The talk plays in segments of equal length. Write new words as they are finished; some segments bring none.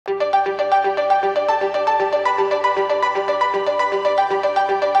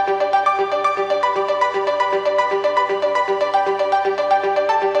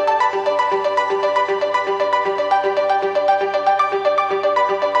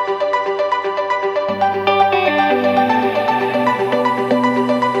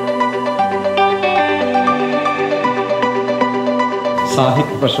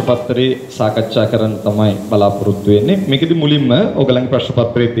සාහිත්‍ය ප්‍රශ්න පත්‍රය සාකච්ඡා කරන්න තමයි බලාපොරොත්තු වෙන්නේ. මේකෙදි මුලින්ම ඔයගලගේ ප්‍රශ්න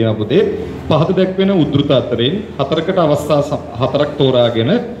පත්‍රයේ තියෙන පුතේ පහත දැක්වෙන උද්දෘත අතරින් හතරකට අවස්ථා හතරක්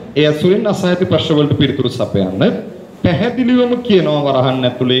තෝරාගෙන ඒ අසුරින් අසාහිත්‍ය ප්‍රශ්න වලට පිළිතුරු සපයන්න. පැහැදිලිවම කියනවා වරහන්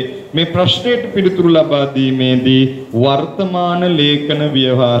ඇතුලේ මේ ප්‍රශ්නයට පිළිතුරු ලබා දීමේදී වර්තමාන ලේඛන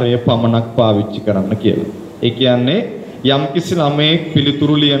ව්‍යවහාරය පමණක් පාවිච්චි කරන්න කියලා. ඒ කියන්නේ යම්කිසි ළමයෙක්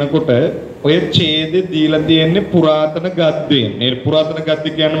පිළිතුරු ලියනකොට ඔය ඡේදෙ දීලා තියෙන්නේ පුරාතන ගද්දයෙන්. මේ පුරාතන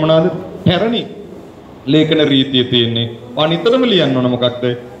ගද්ද කියන්නේ මොනවාද? පැරණි ලේඛන රීතිය තියෙන්නේ. අනිතරම ලියන්න ඕන මොකක්ද?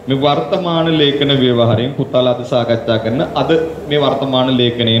 මේ වර්තමාන ලේඛන ව්‍යවහාරයෙන් පුතාලා අද සාකච්ඡා කරන අද මේ වර්තමාන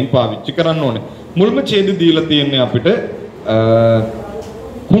ලේඛනයෙන් පාවිච්චි කරන්න ඕනේ. මුල්ම ඡේද දීලා තියෙන්නේ අපිට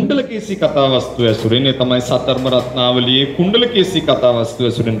කුණ්ඩලකේසී කතාවස්තුව ඇසුරින්. ඒ තමයි සතරම රත්නාවලියේ කුණ්ඩලකේසී කතාවස්තුව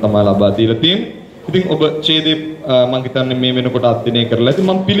ඇසුරින් තමයි ලබා දීලා තියෙන්නේ. ඉතින් ඔබ ඡේදේ මම හිතන්නේ මේ වෙනකොට අධ්‍යයනය කරලා ඉතින්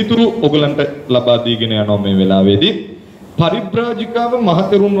මම පිළිතුරු ඔයගලන්ට ලබා දීගෙන යනවා මේ වෙලාවේදී. පරිබ්‍රාජිකාව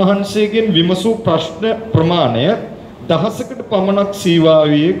මහතෙරුන් වහන්සේගෙන් විමසූ ප්‍රශ්න ප්‍රමාණය දහසකට පමණක්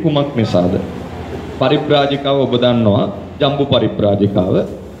සීවාවියේ කුමක් නිසාද? පරිබ්‍රාජිකාව ඔබ දන්නවා ජම්බු පරිබ්‍රාජිකාව.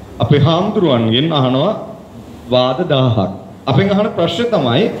 අපේ හාමුදුරුවන්ගෙන් අහනවා වාද 1000ක්. අපෙන් අහන ප්‍රශ්නේ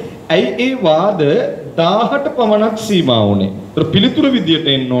තමයි ඇයි ඒ වාද 1000ට පමණක් සීමා වුනේ? ඒතර පිළිතුරු විදියට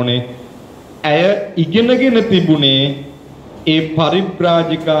එන්න ඕනේ ඇය ඉගෙනගෙන තිබුණේ ඒ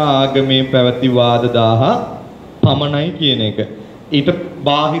පරිබ්‍රාජිකා ආගමේ පැවති වාද 1000 පමණයි කියන එක. ඊට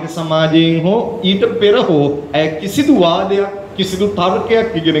බාහිර සමාජයෙන් හෝ ඊට පෙර හෝ ඇය කිසිදු වාදයක් කිසිදු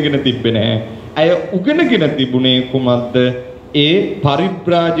තර්කයක් ඉගෙනගෙන තිබ්බේ නැහැ. ඇය උගෙනගෙන තිබුණේ කුමක්ද? ඒ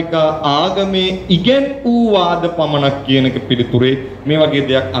පරිබ්‍රාජිකා ආගමේ ඉගෙන් වූ වාද පමණක් කියන එක පිළිතුරේ මේ වගේ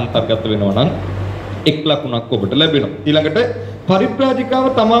දෙයක් අන්තර්ගත වෙනවා නම් එක් ලකුණක් ඔබට ලැබෙනවා. ඊළඟට පරිබ්‍රාජිකාව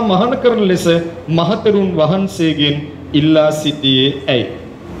තමා මහාන කරන ලෙස මහතෙරුන් වහන්සේගෙන් ඉල්ලා සිටියේ ඇයි?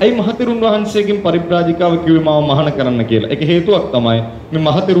 ඇයි මහතෙරුන් වහන්සේගෙන් පරිබ්‍රාජිකාව කිව්වේ මාව මහාන කරන්න කියලා? ඒක හේතුවක් තමයි මේ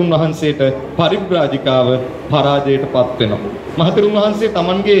මහතෙරුන් වහන්සේට පරිබ්‍රාජිකාව පරාජයටපත් වෙනවා. මහතෙරුන් වහන්සේ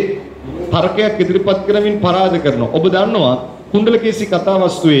Tamanගේ තර්කයක් ඉදිරිපත් කරමින් පරාජය කරනවා. ඔබ දන්නවා කුණ්ඩලකේසී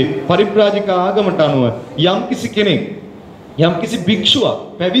කතාවස්තුවේ පරිබ්‍රාජිකා ආගමට අනුව යම්කිසි කෙනෙක් යම්කිසි භික්ෂුවක්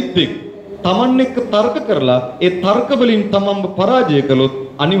පැවිද්දෙක් තමන් එක්ක තර්ක කරලා ඒ තර්ක වලින් තමන්ව පරාජය කළොත්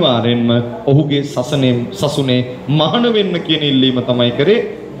අනිවාර්යෙන්ම ඔහුගේ සසුනේ මහාන වෙන්න කියන ඉල්ලීම තමයි කරේ.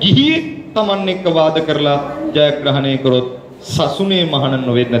 ගිහියෙක් තමන් එක්ක වාද කරලා ජයග්‍රහණය කරොත් සසුනේ මහාන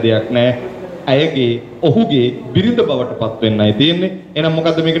නොවෙන්න දෙයක් නැහැ. ඇයගේ ඔහුගේ බිරිඳ බවට පත් වෙන්නයි තියෙන්නේ. එහෙනම්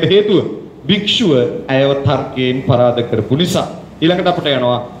මොකද්ද මේකට හේතුව? භික්ෂුව ඇයව තර්කයෙන් පරාද කරපු නිසා. ඊළඟට අපිට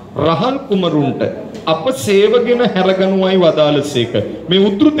යනවා රහල් කුමරුන්ට අප සේවගෙන හැරගනුවයි වදාළසේක. මේ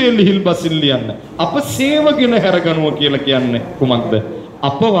උද්ෘතයේ ලිහිල් බසින් ලියන්න. අප සේවගෙන හැරගනුව කියලා කියන්නේ කුමක්ද?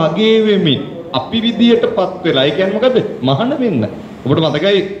 අප වගේ වෙමින් අපි විදියටපත් වෙලා. ඒ කියන්නේ මොකද්ද? මහාන වෙන්න. ඔබට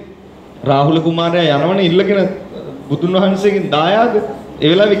මතකයි රාහුල කුමාරයා යනවනේ ඉල්ලගෙන බුදුන් වහන්සේගෙන් දායාද. ඒ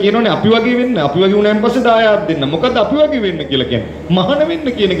වෙලාවේ කියනෝනේ අපි වගේ වෙන්න. අපි වගේ වුණාන් පස්සේ දායාද දෙන්න. මොකද අපි වගේ වෙන්න කියලා කියන්නේ. මහාන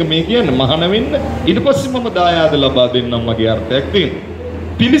වෙන්න කියන එක මේ කියන්නේ මහාන වෙන්න. ඊට පස්සේ මම දායාද ලබා දෙන්නම් වගේ අර්ථයක් තියෙනවා.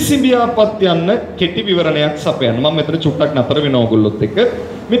 පිලිසිඹියාපත් යන්න කෙටි විවරණයක් සපයන්න. මම මෙතන චුට්ටක් නතර වෙනවා ඔයගොල්ලොත් එක්ක.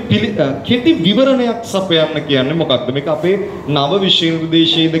 මේ කෙටි විවරණයක් සපයන්න කියන්නේ මොකක්ද? මේක අපේ නව විෂය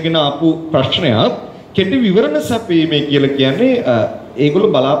නිර්දේශයේ ඉඳගෙන ආපු ප්‍රශ්නයක්. කෙටි විවරණ සපයීමේ කියලා කියන්නේ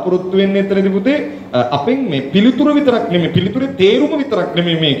ඒගොල්ලෝ බලාපොරොත්තු වෙන්නේ එතනදී පුතේ අපෙන් මේ පිළිතුරු විතරක් නෙමෙයි පිළිතුරේ තේරුම විතරක්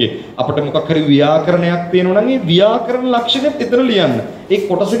නෙමෙයි මේකේ. අපිට මොකක් හරි ව්‍යාකරණයක් තියෙනවා නම් ඒ ව්‍යාකරණ ලක්ෂණෙත් එතන ලියන්න. ඒ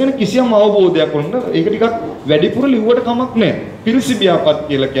කොටස ගැන කිසියම් අවබෝධයක් වුණ ඒක ටිකක් වැඩිපුර ලිව්වට කමක් නැහැ. පිරිසිබියාපත්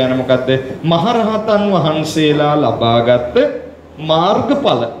කියලා කියන්නේ මොකද්ද? මහරහතන් වහන්සේලා ලබාගත්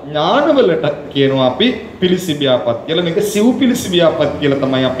මාර්ගඵල ඥානවලට කියනවා අපි පිලිසිබියාපත් කියලා. මේක සිව් පිලිසිබියාපත් කියලා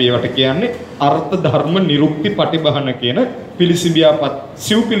තමයි අපි ඒවට කියන්නේ. අර්ථ ධර්ම නිරුක්ති පටිභාන කියන පිලිසිබියාපත්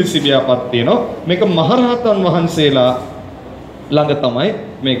සිව් පිලිසිබියාපත් තියෙනවා. මේක මහරහතන් වහන්සේලා ළඟ තමයි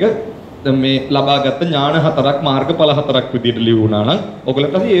මේක මේ ලබාගත් ඥාන හතරක් මාර්ගඵල හතරක් විදිහට ලියුණා නම්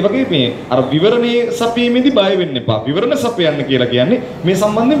ඔයගලට ඒ වගේ මේ අර විවරණයේ සපීමේදී බය වෙන්න එපා. විවරණ සපයන්න කියලා කියන්නේ මේ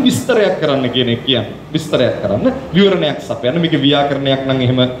සම්බන්ධයෙන් විස්තරයක් කරන්න කියන එක කියන්නේ. විස්තරයක් කරන්න විවරණයක් සපයන්න. මේක ව්‍යාකරණයක් නම්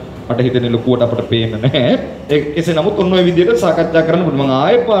එහෙම මට හිතෙන්නේ ලොකුවට අපිට පේන්නේ නැහැ. ඒක කෙසේ නමුත් ඔන්න ඔය විදිහට සාකච්ඡා කරන්න පුළුවන්. මම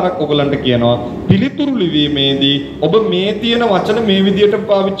ආයෙ පාරක් ඔයගලන්ට කියනවා පිළිතුරු ලිවීමේදී ඔබ මේ තියෙන වචන මේ විදිහට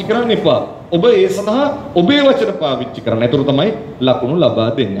පාවිච්චි කරන්න එපා. ඔබ ඒ සඳහා ඔබේ වචන පාවිච්චි කරන්න. ඒතර තමයි ලකුණු ලබා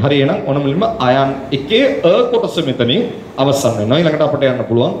දෙන්නේ. හරි එහෙනම් ඔන්න මුලින්ම අයන් එකේ අ කොටස මෙතනින් අවසන් වෙනවා. ඊළඟට අපිට යන්න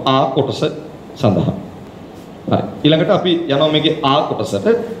පුළුවන් ආ කොටස සඳහා. හරි. ඊළඟට අපි යනවා මේකේ ආ කොටසට.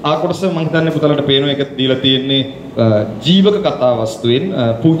 ආ කොටස මම හිතන්නේ පුතලට පේන එක දීලා තියෙන්නේ ජීවක කතා වස්තුවෙන්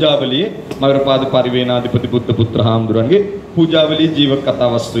පූජාවලියේ මගරපාද පරිවේනාධිපති බුද්ධ පුත්‍ර හාමුදුරන්ගේ පූජාවලියේ ජීවක කතා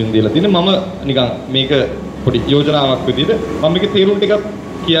වස්තුවෙන් දීලා තියෙන්නේ. මම නිකන් මේක පොඩි යෝජනාවක් විදිහට මම මේකේ තීරුම් ටිකක්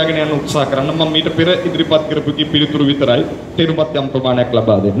කියාගෙන යන්න උත්සාහ කරන්න. මම ඊට පෙර ඉදිරිපත් කරපු පිළිතුරු විතරයි තේරුමත් යම් ප්‍රමාණයක්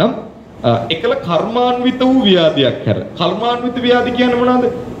ලබා දෙන්නම්. එකල කර්මාන්විත වූ ව්‍යාධියක් හැර. කර්මාන්විත ව්‍යාධි කියන්නේ මොනවාද?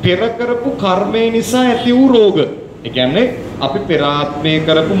 පෙර කරපු කර්මය නිසා ඇති වූ රෝග. ඒ කියන්නේ අපි පෙර ආත්මේ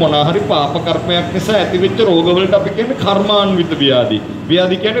කරපු මොනවා හරි පාප කර්මයක් නිසා ඇතිවෙච්ච රෝගවලට අපි කියන්නේ කර්මාන්විත ව්‍යාධි.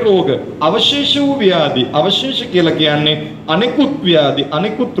 ව්‍යාධි කියන්නේ රෝග. අවශේෂ වූ ව්‍යාධි. අවශේෂ කියලා කියන්නේ අනෙකුත් ව්‍යාධි,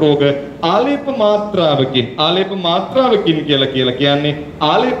 අනෙකුත් රෝග ආලේප මාත්‍රාවකින්. ආලේප මාත්‍රාවකින් කියලා කියන්නේ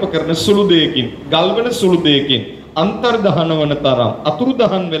ආලේප කරන සුළු දෙයකින්, ගල්වන සුළු දෙයකින් අන්තර්දහන වන තරම්,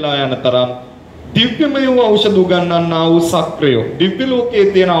 අතුරුදහන් වෙලා යන තරම් දිව්‍යමය වූ ඖෂධ උගන්වන්නා වූ සක්‍රයෝ. දිව්‍ය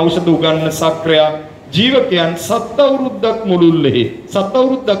ලෝකයේ තියෙන ඖෂධ උගන්වන සක්‍රයා ජීවකයන් 7 අවුරුද්දක්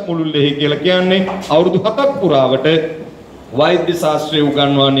මුළුල්ලේ කියලා කියන්නේ අවුරුදු 7ක් පුරාවට වෛද්‍ය ශාස්ත්‍රය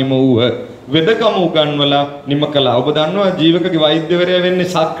උගන්වා නිම වූ වෙදකම උගන්වලා නිම කළා. ඔබ දන්නවා ජීවකගේ වෛද්‍යවරයා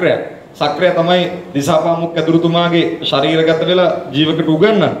වෙන්නේ සක්‍රය. සක්‍රය තමයි දිසාපාමුක් ඇදුරුතුමාගේ ශරීරගත වෙලා ජීවකට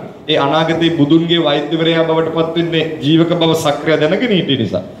උගන්වන්නේ. ඒ අනාගතයේ බුදුන්ගේ වෛද්‍යවරයා බවට පත් වෙන්නේ ජීවක බව සක්‍රය දැනගෙන හිටිය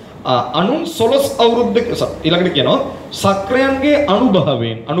නිසා. අනුන් 16 අවුරුද්දක ඊළඟට කියනවා සක්‍රයන්ගේ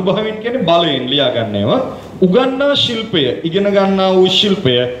අනුභවයෙන් කියන්නේ බලයෙන් ලියා ගන්නේවා උගන්නා ශිල්පය ඉගෙන ගන්නා වූ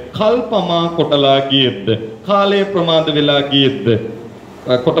ශිල්පය කල්පමා කොටලා ගියේද්ද කාලය ප්‍රමාද වෙලා ගියේද්ද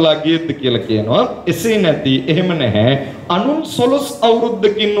කොටලා ගියේද්ද කියලා කියනවා. එසේ නැති එහෙම නැහැ. අනුන් 16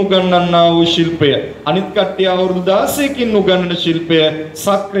 අවුරුද්දකින් උගන්වන්නා වූ ශිල්පය අනිත් කට්ටිය අවුරුදු 16කින් උගන්වන ශිල්පය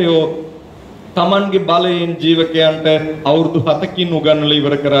සක්‍රයෝ තමන්ගේ බලයෙන් ජීවකයන්ට අවුරුදු 7කින් උගන්වලා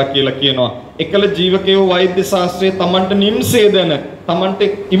ඉවර කරා කියලා කියනවා. එකල ජීවකයෝ වෛද්‍ය ශාස්ත්‍රයේ තමන්ට නිම්සේ දැන තමන්ට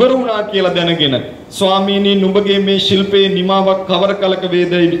ඉවර වුණා කියලා දැනගෙන ස්වාමීනි නුඹගේ මේ ශිල්පයේ නිමාවක් කවර කලක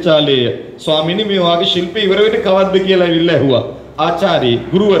වේදයි විචාලේය. ස්වාමීනි මේ වාගේ ශිල්පේ ඉවර වෙන්නේ කවද්ද කියලා ඇවිල්ලා ඇහුවා. ආචාර්ය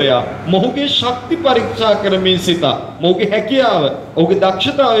ගුරුවරයා මොහුගේ ශක්ති පරීක්ෂා කරමින් සිතා මොහුගේ හැකියාව ඔහුගේ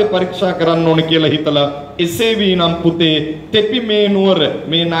දක්ෂතාවය පරීක්ෂා කරන්න ඕන කියලා හිතලා එසේ වීනම් පුතේ තෙපි මේ නුවර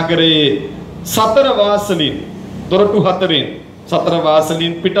මේ නගරයේ 4 වාසලින් දොරටු 4න් 4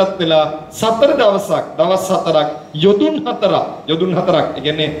 වාසලින් පිටත් වෙලා 4 දවසක් දවස් 4ක් යොදුන් 4ක් ඒ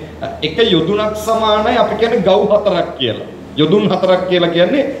කියන්නේ එක යොදුනක් සමානයි අපි කියන්නේ ගව් 4ක් කියලා. යොදුන් 4ක් කියලා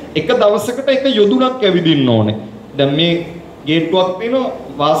කියන්නේ එක දවසකට එක යොදුනක් ඇවිදින්න ඕනේ. දැන් මේ ගේට්ටුවක් තියෙනවා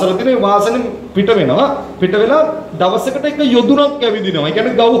වාසල තියෙනවා වාසලෙන් පිට වෙනවා පිට වෙලා දවසකට එක යොදුනක් ඇවිදිනවා. ඒ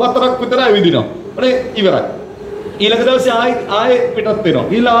කියන්නේ ගව් 4ක් විතර ඇවිදිනවා. ඉවරයි. ඊළඟ දවසේ ආයෙ පිටත් වෙනවා.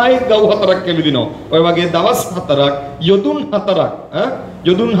 ඊළඟ ආයෙ ගව් 4ක් ඇවිදිනවා. ඔය වගේ දවස් 4ක් යොදුන්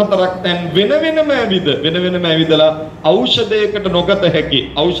 4ක් දැන් වෙන වෙනම ඇවිදලා ඖෂධයකට නොගත හැකි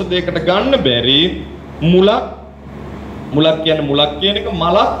ඖෂධයකට ගන්න බැරි මුලක් කියන එක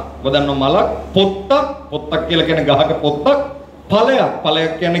මලක් වදන්න මලක් පොත්තක් කියලා කියන්නේ ගහක පොත්තක්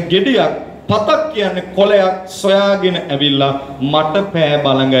ඵලයක් කියන්නේ ගෙඩියක් පතක් කියන්නේ කොළයක් සොයාගෙන ඇවිල්ලා මට පෑ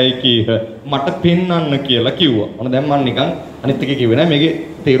බලඟයි කීහ මට පෙන්වන්න කියලා කිව්වා. ඔන්න දැන් මම නිකන් අනිත් එකේ කිව්වේ නෑ මේකේ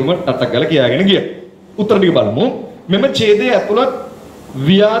තේරුම ටටක් ගාලා කියාගෙන ගියා. උත්තර ටික බලමු. මෙම ඡේදයේ ඇතුළත්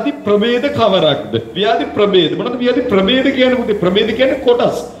ව්‍යාධි ප්‍රභේද කවරක්ද? ව්‍යාධි ප්‍රභේද මොනවද ව්‍යාධි ප්‍රභේද කියන්නේ? පුතේ ප්‍රභේද කියන්නේ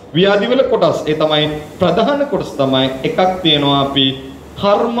කොටස්. ව්‍යාධි වල කොටස්. ඒ තමයි ප්‍රධාන කොටස් තමයි එකක් තියෙනවා අපි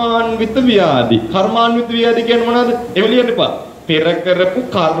කර්මාන්විත ව්‍යාධි. කර්මාන්විත ව්‍යාධි කියන්නේ මොනවද? එවලියන්න එපා. පෙර කරපු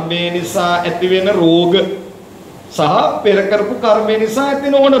කර්මය නිසා ඇතිවෙන රෝග සහ පෙර කරපු කර්මය නිසා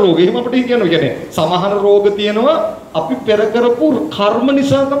ඇති නොවන රෝග. එහෙම අපිට කියනවා. කියන්නේ සමහර රෝග තියෙනවා අපි පෙර කරපු කර්ම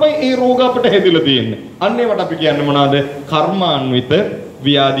නිසා තමයි ඒ රෝග අපිට හැදිලා තියෙන්නේ. අන්න ඒවට අපි කියන්නේ මොනවද? කර්මාන්විත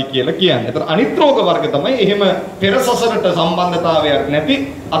ව්‍යාධි කියලා කියන්නේ. ඒතර අනිත් රෝග වර්ග තමයි එහෙම පෙර සසරට සම්බන්ධතාවයක් නැති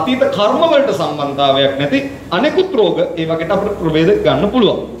අතීත කර්ම වලට සම්බන්ධතාවයක් නැති අනෙකුත් රෝග ඒ වගේට අපිට ප්‍රභේද ගන්න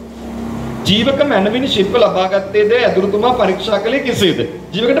පුළුවන්. ජීවක මනමිනි ශිල්ප ලබාගත්තේද ඇදුරුතුමා පරීක්ෂා කළේ කෙසේද?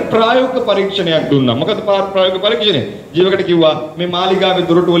 ජීවකට ප්‍රායෝගික පරීක්ෂණයක් දුන්නා. මොකද ප්‍රායෝගික පරීක්ෂණය? ජීවකට කිව්වා මේ මාලිගාවේ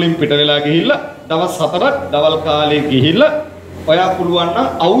දොරටු වලින් පිට වෙලා ගිහිල්ලා දවස් 4ක් දවල් කාලේ ගිහිල්ලා ඔයා පුළුවන් නම්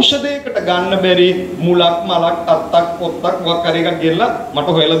ඖෂධයකට ගන්න බැරි මුලක් මලක් අත්තක් පොත්තක් වක් හරි එකක් ගෙල්ලා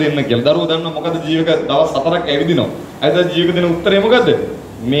මට හොයලා දෙන්න කියලා. දරුවෝ දන්නවා මොකද ජීවක දවස් 4ක් ඇවිදිනවා. අද ජීවක දෙන උත්තරේ මොකද්ද?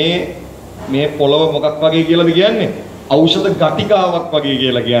 මේ පොළව මොකක් වගේ කියලාද කියන්නේ? ඖෂධ ගටිකාවක් වගේ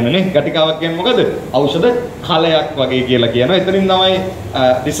කියලා කියන්නේ නේ. ගටිකාවක් කියන්නේ මොකද? ඖෂධ කලයක් වගේ කියලා කියනවා. එතනින් තමයි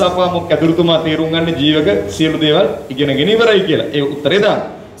දිසාපාමුක් ඇදුරුතුමා තේරුම් ගන්න ජීවක සියලු දේවල් ඉගෙනගෙන ඉවරයි කියලා. ඒ උත්තරේ දාන්න.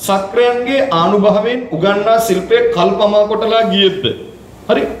 සක්‍රයන්ගේ ආනුභවයෙන් උගන්නා ශිල්පයේ කල්පමා කොටලා ගියෙද්ද?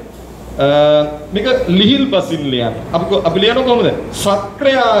 හරි. මේක ලිහිල් බසින් ලියන්න. අපි ලියන කොහොමද?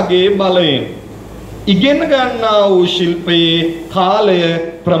 සක්‍රයාගේ බලයෙන් ඉගෙන ගන්නා වූ ශිල්පයේ කාලය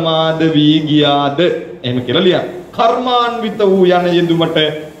ප්‍රමාද වී ගියාද? එහෙම කියලා ලියන්න. කර්මාන්විත වූ යන යෙදුමට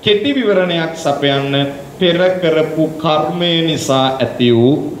කෙටි විවරණයක් සපයන්න පෙර කරපු කර්මය නිසා ඇති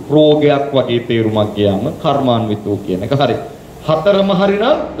වූ රෝගයක් වගේ තේරුමක් ගියාම කර්මාන්විත වූ කියන එක හරි. හතරම හරිනම්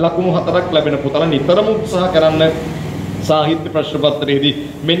ලකුණු 4ක් ලැබෙන පුතලා නිතරම උත්සාහ කරන්න සාහිත්‍ය ප්‍රශ්න පත්‍රයේදී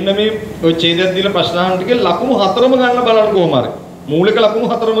මෙන්න මේ ඔය ඡේදයක් දීලා ප්‍රශ්න අහන ටිකේ ලකුණු 4ම ගන්න බලන්න කොහොම හරි. මූලික ලකුණු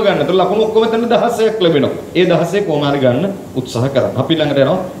 4ම ගන්න. ඒතර ලකුණු ඔක්කොම එතන 16ක් ලැබෙනවා. ඒ 16 කොහොම හරි ගන්න උත්සාහ කරන්න. අපි ළඟට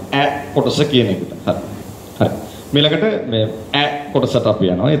යනවා ඈ කොටස කියන එකට. හරි. හරි. ඊළඟට මේ ඈ කොටසට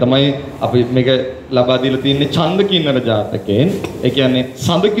අපි යනවා. ඒ තමයි අපි මේක ලබා දීලා තියෙන්නේ ඡන්ද කින්නර ජාතකයෙන්. ඒ කියන්නේ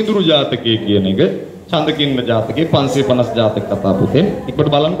සඳ කිඳුරු ජාතකයේ කියන එක. ඡන්ද කින්නර ජාතකයේ 550 ජාතක කතා පුතේ.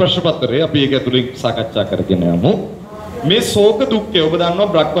 එක්කට බලන්න ප්‍රශ්න පත්‍රය අපි ඒක ඇතුලේ සාකච්ඡා කරගෙන යමු. මේ ශෝක දුක්ඛය ඔබ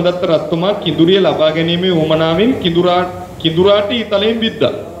දන්නවා බ්‍රහ්මදත්ත රජතුමා කිඳුරිය ලබා ගැනීමේ උවමනාවෙන් කිඳුරාට ඊතලෙන්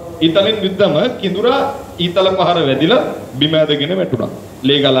විද්දා. ඊතලෙන් විද්දම කිඳුරා ඊතල පහර වැදිලා බිම ඇදගෙන වැටුණා.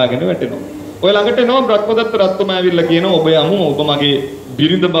 ලේ ගලාගෙන වැටෙනවා. ඔය ළඟට එනවා බ්‍රහ්මදත්ත රජතුමා ඇවිල්ලා කියනවා ඔබ යමු ඔබ මගේ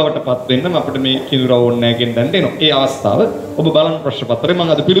බිරිඳ බවට පත් වෙන්න අපිට මේ කිඳුරා ඕනේ නැහැ කියන තැනට එනවා. ඒ අවස්ථාව ඔබ බලන්න ප්‍රශ්න පත්‍රේ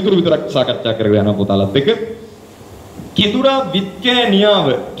මම අද පිළිතුරු විතරක් සාකච්ඡා කරගෙන යනවා පුතාලත් එක්ක. කිඳුරා විත්කෑනියාව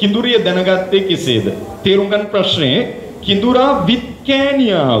කිඳුරිය දැනගත්තේ කෙසේද? තේරුම් ගන්න ප්‍රශ්නේ කිඳුරා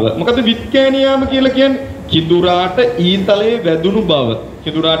විත්කෑනියාව. මොකද විත්කෑනියාව කියලා කියන්නේ? කිඳුරාට ඊතලයේ වැදුණු බව.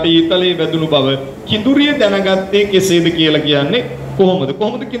 කිඳුරාට ඊතලයේ වැදුණු බව කිඳුරිය දැනගත්තේ කෙසේද කියලා කියන්නේ කොහොමද?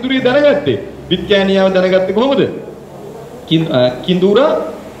 කොහොමද කිඳුරිය දැනගත්තේ? විත්කෑනියාව දැනගත්තේ කොහොමද? කිඳුරා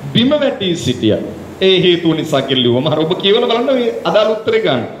බිම වැටී සිටියා. ඒ හේතුව නිසා කිව්වම අර ඔබ කියවලා බලන්න මේ අදාළ උත්තරේ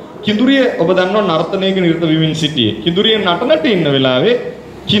ගන්න. කිඳුරිය ඔබ දන්නවා නර්තනයක නිරත වෙමින් සිටියේ. කිඳුරිය නටනට ඉන්න වෙලාවේ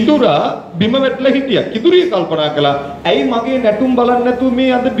කිඳුරා බිම වැටලා හිටියා. කිඳුරිය කල්පනා කළා ඇයි මගේ නැටුම් බලන්න නැතුව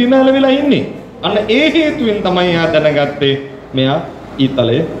මේ අද බිම ඇලවිලා ඉන්නේ? අන්න ඒ හේතුවෙන් තමයි එයා දැනගත්තේ මෙයා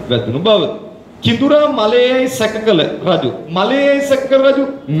ඊතලයේ වැදුණු බව. කිඳුරා මලයේයි සැකකල රජු. මලයේයි සැකකල රජු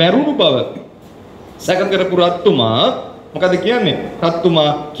මැරුණු බව. සැක කරපු රත්තුමා මොකද කියන්නේ? රත්තුමා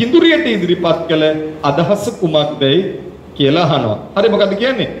කිඳුරියට ඉදිරිපත් කළ අදහස කුමක්දයි කියලා අහනවා. හරි මොකද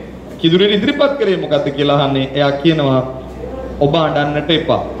කියන්නේ? කිඳුරියට ඉදිරිපත් කරේ මොකද්ද කියලා අහන්නේ. එයා කියනවා ඔබ අඬන්නට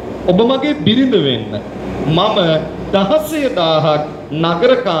එපා. ඔබ මගේ බිරිඳ වෙන්න. මම 16000ක්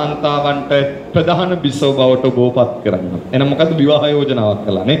නගර කාන්තාවන්ට ප්‍රධාන බිසව බවට ඔබවපත් කරන්න. එහෙනම් මොකද්ද විවාහ යෝජනාවක්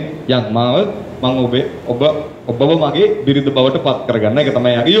කළානේ? යන් මම ඔබව මගේ බිරිඳ බවට පත් කරගන්න. ඒක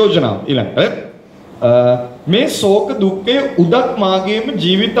තමයි යාගේ යෝජනාව. ඊළඟට මේ ශෝක දුක්ඛය උදක් මාගේම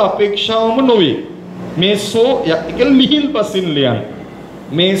ජීවිත අපේක්ෂාවම නොවේ. මේ ඒක ලිහිල් පසින් ලියන්න.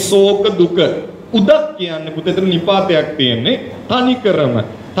 මේ ශෝක දුක උදක් කියන්නේ පුතේ එතන නිපාතයක් තියෙන්නේ තනිකරම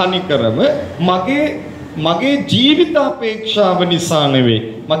මගේ ජීවිත අපේක්ෂාව නිසා නෙවෙයි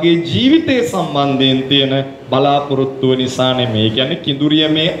මගේ ජීවිතය සම්බන්ධයෙන් තියෙන බලාපොරොත්තුව නිසා නෙමෙයි. කියන්නේ කිඳුරිය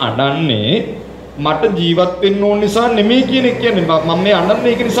මේ අඬන්නේ මට ජීවත් වෙන්න ඕන නිසා නෙමෙයි කියන එක කියන්නේ මම මේ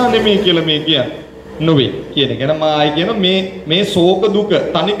අඬන්නේ ඒක නිසා නෙමෙයි කියලා මේ කියන්නේ නොවේ කියන එක. මම ආයි කියන මේ ශෝක දුක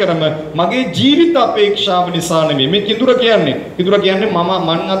තනිකරම මගේ ජීවිත අපේක්ෂාව නිසා නෙමෙයි. මේ කිඳුර කියන්නේ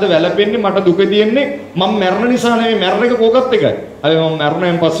මං අද වැළපෙන්නේ මට දුක තියෙන්නේ මම මැරෙන නිසා නෙමෙයි. මැරෙන එක කෝකත් එකයි. හැබැයි මම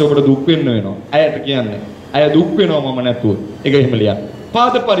මැරුණාන් පස්සේ ඔබට දුක් වෙන්න වෙනවා. ඇයට කියන්නේ ඇය දුක් වෙනවා මම නැතුව. ඒක එහෙම ලියන්න.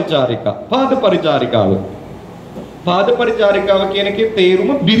 පාද පරිචාරිකාව කියන එකේ තේරුම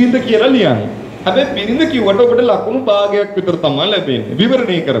බිරිඳ කියලා ලියන්න. හැබැයි බිරිඳ කිව්වට ඔබට ලකුණු භාගයක් විතර තමයි ලැබෙන්නේ.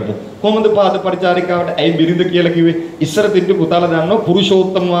 විවරණය කරමු. කොහොමද පාද පරිචාරිකාවට ඇයි බිරිඳ කියලා කිව්වේ? ඉස්සර තිබ්බ පුතාලා දන්නවා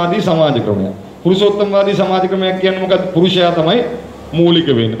පුරුෂෝත්තමවාදී සමාජ ක්‍රමයක්. පුරුෂෝත්තමවාදී සමාජ ක්‍රමයක් කියන්නේ මොකද්ද? පුරුෂයා තමයි මූලික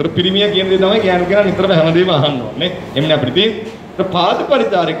වෙන්නේ. ඒතර පිරිමියා කියන දේ තමයි කියන නිතරම හැමදේම අහන්න ඕනේ. එන්නේ අපිට තියෙන්නේ පාද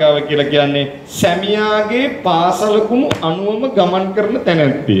පරිචාරිකාව කියලා කියන්නේ සැමියාගේ පාසලකුණු අනුවම ගමන් කරන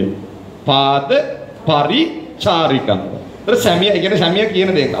තැනැත්තිය. පාද පරිචාරිකාව. සැමියා කියන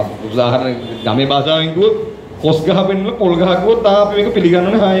දේ උදාහරණ ගමේ භාෂාවෙන් කිව්වොත් කොස් ගහ වෙන්න පොල් ගහ කිව්වොත් අපි මේක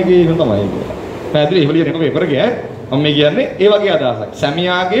පිළිගන්නවනේ හායගේ එහෙම තමයි කියලා. පැහැදිලි එහෙම ලියන පේපර් එක මම මේ කියන්නේ ඒ වගේ අදහසක්.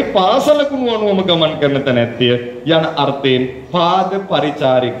 සැමියාගේ පාසල කුණු අනුවම ගමන් කරන තැනැත්තිය යන අර්ථයෙන් පාද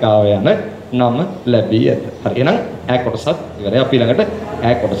පරිචාරිකාව යන නම ලැබී ඇත. හරි එහෙනම් ඈ කොටසත් ඉවරයි. අපි ළඟට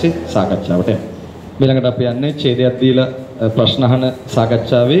ඈ කොටසේ සාකච්ඡාවට යමු. ඊළඟට අපි යන්නේ ඡේදයක් දීලා ප්‍රශ්න අහන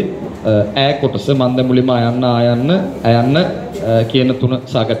සාකච්ඡාවේ ඈ කොටස මන්ද මුලින්ම අයන්න කියන තුන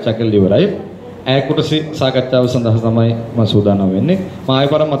සාකච්ඡා කරලා ඉවරයි. ඈ කොටසේ සාකච්ඡාව සඳහා තමයි මම සූදානම් වෙන්නේ. මම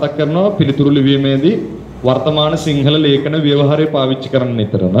ආයෙ මතක් කරනවා පිළිතුරු ලිවීමේදී වර්තමාන සිංහල ලේඛන ව්‍යවහාරය පාවිච්චි කරන්න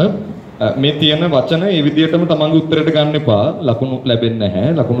නිතරම මේ තියෙන වචන ඒ විදිහටම තමන්ගේ උත්තරයට ගන්න එපා. ලකුණු ලැබෙන්නේ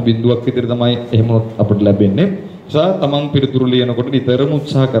නැහැ. ලකුණු බිඳුවක් විතර තමයි එහෙම අපිට ලැබෙන්නේ. නිසා තමන් පිළිතුරු ලියනකොට නිතරම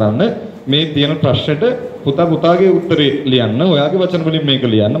උත්සාහ කරන්න මේ තියෙන ප්‍රශ්නෙට පුතාගේ උත්තරේ ලියන්න. ඔයාගේ වචන වලින් මේක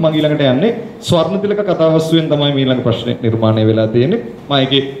ලියන්න. මම ඊළඟට යන්නේ ස්වර්ණතිලක කතාවස්තුවෙන් තමයි මේ ඊළඟ ප්‍රශ්නේ නිර්මාණය වෙලා තියෙන්නේ. මම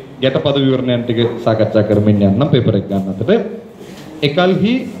ඒකේ ගැටපද විවරණයන් ටික සාකච්ඡා කරමින් යන්නම් පේපර් එක ගන්න අතර.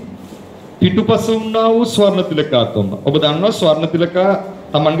 එකල්හි පිටුපස වුණා වූ ස්වර්ණතිලකාතුම. ඔබ දන්නවා ස්වර්ණතිලකා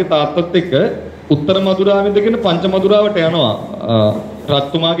තමන්ගේ තාත්තත් එක්ක උත්තර මధుරාව ඉඳගෙන පංච මధుරාවට යනවා.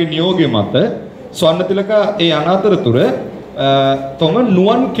 රත්තුමාගේ නියෝගය මත ස්වර්ණතිලකා ඒ අනාතරතුර තොම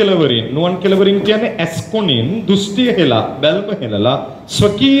නුවන් කෙලවරින් කියන්නේ ඇස්කොනින් දෘෂ්ටිය හෙලා බැල්ම හෙලලා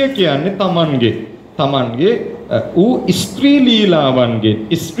ස්වකීය කියන්නේ තමන්ගේ ඌ ස්ත්‍රී ලීලාවන්ගෙන්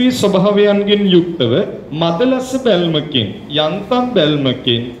ස්ත්‍රී ස්වභාවයන්ගෙන් යුක්තව මදලස බැල්මකින් යන්තම්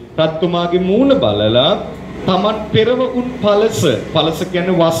බැල්මකින් රත්තුමාගේ මූණ බලලා තමන් පෙරව උන් පලස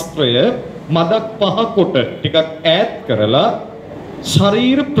කියන්නේ වස්ත්‍රය මදක් පහ කොට ටිකක් ඈත් කරලා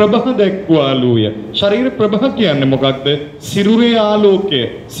ශරීර ප්‍රභ දැක්වාලුය. ශරීර ප්‍රභ කියන්නේ මොකක්ද? සිරුරේ ආලෝකය,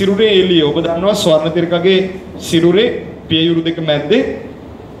 සිරුරේ එළිය. ඔබ දන්නවා ස්වර්ණ තිලකගේ සිරුරේ පියයුරු දෙක මැද්දේ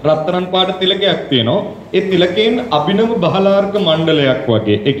රත්තරන් පාට තිලකයක් තියෙනවා. ඒ තිලකයෙන් අභිනව බහලාර්ක මණ්ඩලයක්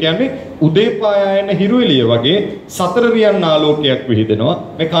වගේ. ඒ කියන්නේ උදේ පායන හිරු එළිය වගේ සතර රියන් ආලෝකයක් විහිදෙනවා.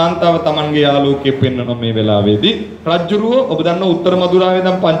 මේ කාන්තාව Tamanගේ ආලෝකය පෙන්වන මේ වෙලාවේදී රජ්ජුරුව ඔබ දන්නා උත්තර මధుරාවේ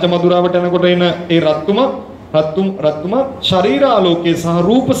ඉඳන් පංච මధుරාවට යනකොට එන ඒ රත්තුමා ශරීර ආලෝකයේ සහ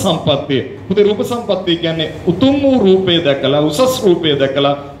රූප සම්පත්තිය. පුතේ රූප සම්පත්තිය කියන්නේ උතුම් වූ රූපේ දැකලා උසස් රූපේ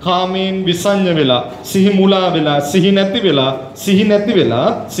දැකලා කාමයෙන් විසඤ්ඤ වෙලා සිහි මුලා වෙලා සිහි නැති වෙලා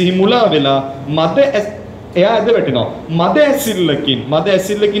සිහි මුලා වෙලා මද එයා ඇද වැටෙනවා. මද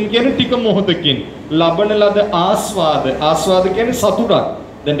ඇසිල්ලකින් කියන්නේ ටික මොහොතකින් ලබන ලද ආස්වාද කියන්නේ සතුටක්.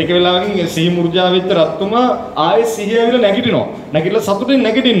 දැන් ටික වෙලාවකින් සිහි මුර්ජා වෙච්ච රත්තුමා ආයේ සිහිය ඇවිල්ලා නැගිටිනවා. නැගිටලා සතුටින්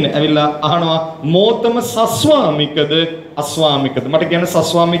නැගිටින්න ඇවිල්ලා අහනවා මෝතම සස්වාමිකද අස්වාමිකද? මට කියන්නේ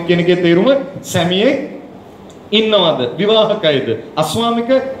සස්වාමික කියන එකේ තේරුම සැමියෙක් ඉන්නවද? විවාහකයිද? අස්වාමික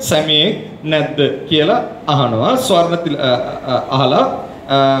සැමියෙක් නැද්ද කියලා අහනවා. අහලා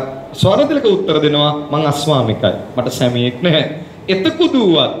ස්වර්ණතිලක උත්තර දෙනවා මං අස්වාමිකයි. මට සැමියෙක් නැහැ.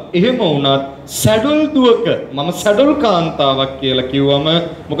 එතකුදුවත් එහෙම වුණත් සැඩොල් දුවක මම සැඩොල් කාන්තාවක් කියලා කිව්වම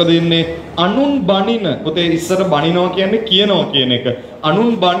මොකද වෙන්නේ? අනුන් බනින පොතේ ඉස්සර බනිනවා කියන්නේ කියනවා කියන එක.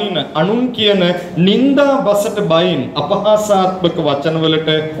 අනුන් කියන නිന്ദා බසට බයින් අපහාසාත්මක වචන වලට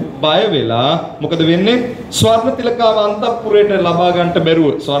බය වෙලා මොකද වෙන්නේ? ස්වර්ණතිලකාව අන්තපුරයට ලබා ගන්නට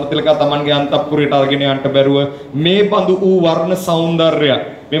බැරුව ස්වර්ණතිලකා Tamanගේ අන්තපුරයට අරගෙන යන්නට බැරුව මේ බඳු ඌ වර්ණ సౌందර්යයක්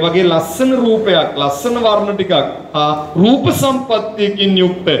මේ වගේ ලස්සන රූපයක් ලස්සන වර්ණ ටිකක් රූප සම්පත්තියකින්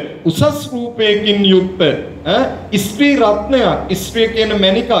යුක්ත උසස් රූපයකින් යුක්ත ස්ත්‍රී රත්නයක් ස්ත්‍රී කියන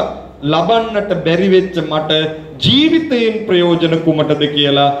මණිකක් ලබන්නට බැරි වෙච්ච මට ජීවිතයෙන් ප්‍රයෝජන කුමටද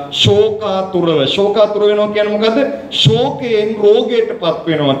කියලා ශෝකාතුර වෙනවා කියන්නේ මොකද්ද? ශෝකයෙන් රෝගයටපත්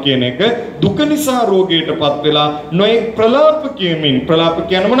වෙනවා කියන එක. දුක නිසා රෝගයටපත් වෙලා නොයෙක් ප්‍රලාප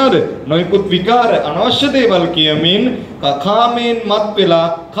කියන්නේ මොනවාද? නොයෙකුත් විකාර අනවශ්‍ය දේවල් කියමින් කාමයෙන් මත් වෙලා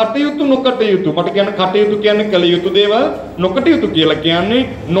කටයුතු නොකටයුතු මට කියන්නේ කටයුතු කියන්නේ කළ යුතු දේවල් නොකටයුතු කියලා කියන්නේ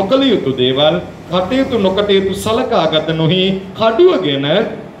නොකළ යුතු දේවල් කටයුතු නොකටයුතු සලකාගත නොහි කඩුවගෙන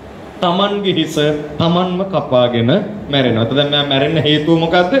තමන්ගේ හිස තමන්ම කපාගෙන මැරෙනවා. එතකොට දැන් මැරෙන්න හේතුව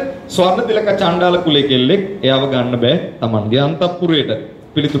මොකද්ද? ස්වර්ණතිලක චණ්ඩාල කුලයේ කෙල්ලෙක් එයාව ගන්න බෑ තමන්ගේ අන්තපුරයට.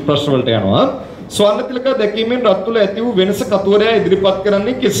 පිළිතුරු ප්‍රශ්න වලට යනවා. ස්වර්ණතිලක දැකීමෙන් රත්තුල ඇති වූ වෙනස කතුවරයා ඉදිරිපත්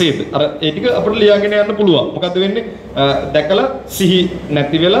කරන්නේ කෙසේද? අර ඒ ටික අපිට ලියාගෙන යන්න පුළුවන්. මොකද්ද වෙන්නේ? දැකලා සිහි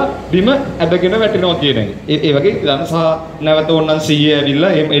නැති වෙලා බිම ඇදගෙන වැටෙනවා කියන එක. ඒ වගේ ඊළඟ සහ නැවත ඕනනම් සිහිය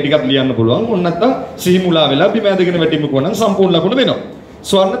ඇවිල්ලා ඒ ටිකක් ලියන්න පුළුවන්. ඕන නැත්නම් සිහි මුලා වෙලා බිම ඇදගෙන වැටීම කොනනම් සම්පූර්ණ ලකුණ දෙනවා.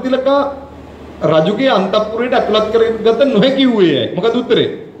 ස්වර්ණතිලකා රජුගේ අන්තපුරයට ඇතුළත් කරගත නොහැකි වූයේ. මොකද උත්තරේ?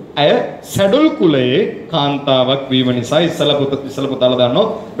 ඇය සැඩොල් කුලයේ කාන්තාවක් වීම නිසා ඉස්සල පුතාලා දන්නවා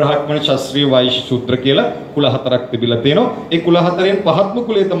බ්‍රාහ්මණ ශාස්ත්‍රීය වෛශ්‍ය ශූද්‍ර කියලා කුල හතරක් තිබිලා තියෙනවා. ඒ කුල හතරෙන් පහත්ම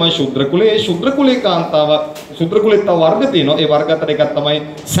කුලය තමයි ශූද්‍ර කුලය. ඒ ශූද්‍ර කුලයේ කාන්තාව ශූද්‍ර කුලෙත් තව වර්ග තියෙනවා. ඒ වර්ග අතර එකක් තමයි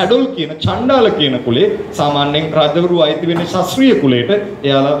සැඩොල් කියන චණ්ඩාල කියන කුලේ. සාමාන්‍යයෙන් රජවරු අයිති වෙන්නේ ශාස්ත්‍රීය කුලයට.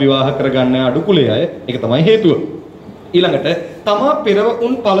 එයාලා විවාහ කරගන්න අඩු කුලයේ අය. ඒක තමයි හේතුව. ඊළඟට තමා පෙරව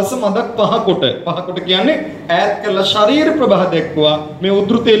උන් පලස මදක් පහ කොට කියන්නේ ඈත් කරලා ශරීර ප්‍රභා දැක්වුවා මේ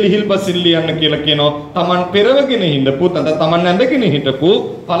උද්ෘතේ ලිහිල් බසින් ලියන්න කියලා කියනවා. Taman පෙරවගෙන හිටපු තමන් ඇඳගෙන හිටපු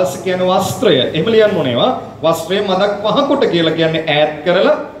පලස කියන වස්ත්‍රය එහෙම ලියන්න ඕනේවා. වස්ත්‍රය මදක් පහ කොට කියලා කියන්නේ ඈත්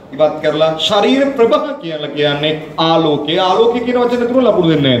කරලා ඉවත් කරලා ශරීර ප්‍රභා කියලා කියන්නේ ආලෝකය කියන වචන තුන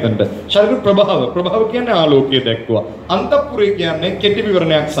ලකුණු දෙන්නේ එතනට. ශරීර ප්‍රභාව කියන්නේ ආලෝකය දැක්වුවා. අන්තපුරය කියන්නේ කෙටි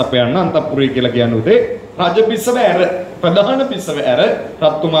විවරණයක් සපයන්න. අන්තපුරය කියලා කියන්නේ උදේ රජ බිසව ප්‍රධාන බිසව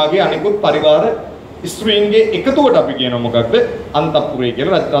රත්තුමාගේ අනිකුත් පරිවාර ස්ත්‍රීන්ගේ එකතුවට අපි කියනවා මොකක්ද? අන්තපුරය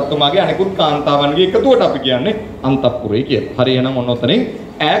කියලා. රත්තුමාගේ අනිකුත් කාන්තාවන්ගේ එකතුවට අපි කියන්නේ අන්තපුරය කියලා. හරි එහෙනම් ඔන්න ඔතනින්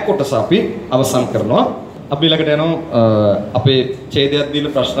ඈ කොටස අපි අවසන් කරනවා. අපි ළඟට යනවා අපේ ඡේදයක්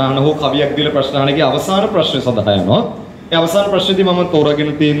දීලා ප්‍රශ්න අහන හෝ කවියක් දීලා ප්‍රශ්න අහනගේ අවසාන ප්‍රශ්නය සඳහා යනවා. ඒ අවසාන ප්‍රශ්නේදී මම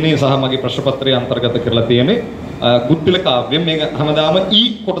තෝරාගෙන තියෙන්නේ සහ මගේ ප්‍රශ්න පත්‍රයේ අන්තර්ගත කරලා තියෙන්නේ ගුත්තිල කාව්‍යයෙන්. මේක හැමදාම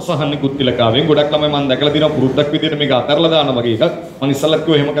කොටස අහන්නේ ගුත්තිල කාව්‍යයෙන්. ගොඩක් ළමයි මම දැකලා තියෙනවා පුරුද්දක් විදිහට මේක අතහැරලා දාන වගේ එකක්. මම ඉස්සල්ලත්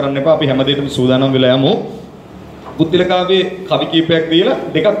කිව්වා එහෙම කරන්න එපා. අපි හැමදේටම සූදානම් වෙලා යමු. ගුත්තිල කාව්‍යයේ කවි කීපයක්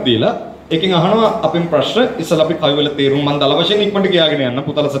දෙකක් දීලා එකකින් අහනවා අපෙන් ප්‍රශ්න. ඉස්සල්ලා අපි කවි වල තේරුම් මම දල වශයෙන් ඉක්මනට කියාගෙන යන්න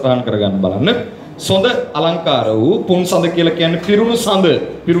පුතල සටහන් කරගන්න බලන්න. සොඳ අලංකාර වූ පුන් සඳ කියලා කියන්නේ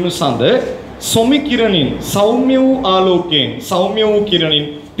පිරුණු සඳ සොමි කිරණින් සෞම්‍ය වූ ආලෝකයෙන් සෞම්‍ය වූ කිරණින්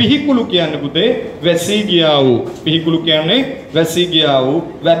පිහිකුළු කියන්නේ පුතේ වැසී ගියා වූ පිහිකුළු කියන්නේ වැසී ගියා වූ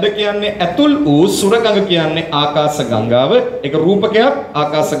වැද කියන්නේ ඇතුල් වූ සුරගඟ කියන්නේ ආකාශ ගංගාව ඒක රූපකයක්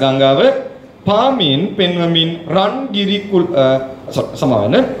ආකාශ ගංගාව පාමින් පෙන්වමින් රන් ගිරි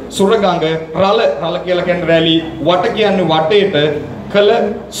සමාවෙන සුරගඟ රළ කියලා කියන්නේ රැලි වට කියන්නේ වටේට කළ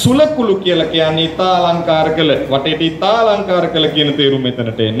සුලකුළු කියලා කියන්නේ ඉතා අලංකාර කළ වටේට ඉතා අලංකාර කළ කියන තේරුම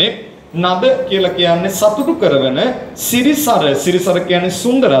මෙතනට එන්නේ නද කියලා කියන්නේ සතුටු කරවන සිරිසර කියන්නේ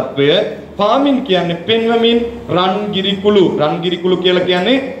සුන්දරත්වය පාමින් කියන්නේ පෙන්වමින් රන්ගිරිකුළු කියලා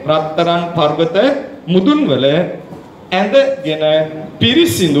කියන්නේ රත්තරන් පර්වත මුදුන් වල ඇඳගෙන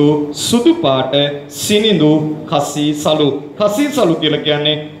පිරිසිදු සුදු පාට සිනිඳු කසීසලු කියලා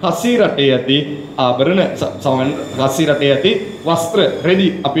කියන්නේ කසී රටේ ඇති ආභරණ කසී රටේ ඇති වස්ත්‍ර රෙදි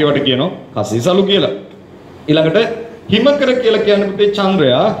අපි ඒවට කියනවා කසීසලු කියලා ඊළඟට හිමකර කියලා කියන්නේ පුතේ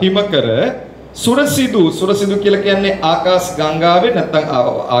චන්ද්‍රයා හිමකර සුරසිදු කියලා කියන්නේ ආකාශ ගංගාවේ නැත්නම්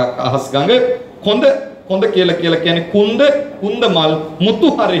අහස් ගඟ කොඳ කියලා කියන්නේ කුඳ මල් මුතු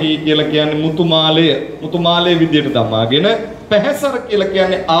හරෙහි කියලා කියන්නේ මුතු මාලයේ විදියට දමාගෙන පැහැසර කියලා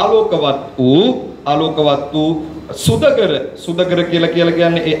කියන්නේ ආලෝකවත් වූ සුදකර කියලා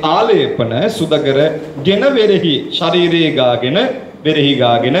කියන්නේ ඒ ආලේපන සුදකර ගෙන වෙරෙහි ශරීරයේ ගාගෙන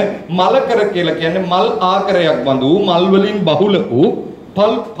මලකර කියලා කියන්නේ මල් ආකාරයක් බඳු මල් වලින් බහුල වූ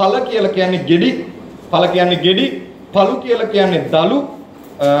පල කියලා කියන්නේ ගෙඩි පලු කියලා කියන්නේ දලු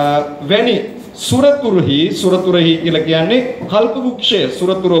වැනි සුරතුරහි කියලා කියන්නේ කල්ප වෘක්ෂය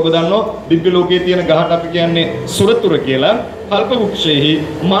සුරතුර ඔබ දන්නවා දිව්‍ය ලෝකයේ තියෙන ගහට අපි කියන්නේ සුරතුර කියලා කල්ප වෘක්ෂයෙහි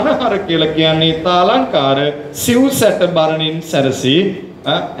මනහර කියලා කියන්නේ තාලංකාර සිව් සැට බරණින් සැරසී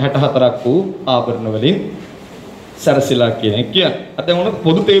 64ක් වූ ආභරණ වලින් සරසිලා කියන එක කියන්නේ. අද මොන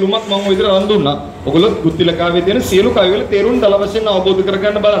පොදු තේරුමක් මම ඔය විදිහට අරන් දුන්නා. ඔයගොල්ලෝ කුත්තිලකාවේ තියෙන සියලු කවිවල තේරුම් දල වශයෙන් අවබෝධ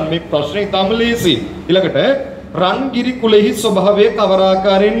කරගන්න බලන්න. මේ ප්‍රශ්නේ තාම ලේසි. ඊළඟට රන්ගිරි කුලෙහි ස්වභාවය කවර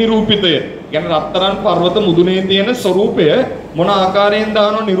ආකාරයෙන් නිරූපිතය? කියන්නේ රත්තරන් පර්වත මුදුනේ තියෙන ස්වરૂපය මොන ආකාරයෙන්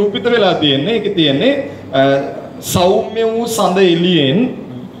දානෝ නිරූපිත වෙලා තියෙන්නේ? ඒකේ තියෙන්නේ සෞම්‍ය වූ සඳ එළියෙන්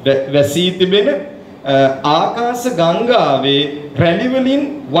වැසී තිබෙන ආකාශ ගංගාවේ රැලි වලින්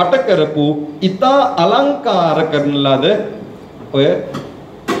වට කරපු ඉතා අලංකාර කරන ලද ඔය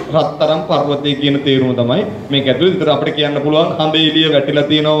රත්තරන් පර්වතය කියන තේරුම තමයි මේක ඇතුළේ. විතර අපිට කියන්න පුළුවන් හඳ එළිය වැටිලා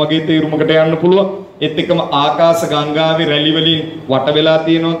තියෙනවා වගේ තේරුමකට යන්න පුළුවන්. ඒත් එක්කම ආකාශ ගංගාවේ රැලි වලින් වට වෙලා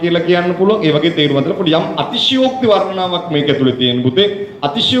තියෙනවා කියලා කියන්න පුළුවන්. ඒ වගේ තේරුම අතර පොඩි යම් අතිශයෝක්ති වර්ණනාවක් මේක ඇතුළේ තියෙන පුතේ.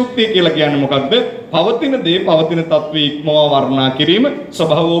 අතිශයෝක්තිය කියලා කියන්නේ මොකක්ද? පවතින දේ පවතින තත්ත්වයේ ඉක්මවා වර්ණනා කිරීම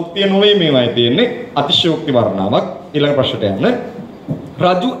ස්වභාවෝක්තිය නොවේ මේවායි තියෙන්නේ. අතිශයෝක්ති වර්ණනාවක්. ඊළඟ ප්‍රශ්නට යන්න.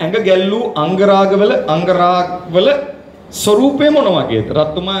 රජු ඇඟ ගැල්ලූ අංගරාගවල ස්වરૂපය මොන වගේද?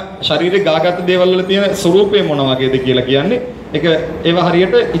 රත්තුමා ශරීරේ ගාගත් දේවල් වල තියෙන ස්වરૂපය මොන වගේද කියලා කියන්නේ. ඒක ඒවා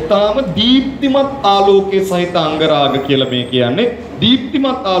හරියට ඊටාම දීප්තිමත් ආලෝකයේ සහිත අංගරාග කියලා මේ කියන්නේ.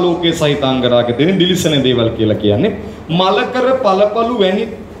 දීප්තිමත් ආලෝකයේ සහිත අංගරාග දෙන දිලිසෙන දේවල් කියලා කියන්නේ. මලකර පළපළු වැනි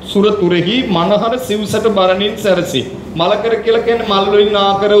සුරතුරෙහි මනහර සිව්සට බරණින් සැරසි. මලකර කියලා කියන්නේ මල් වලින්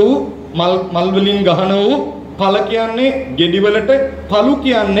ආකර වූ මල් වලින් ගහන වූ පල කියන්නේ ගෙඩි වලට පළු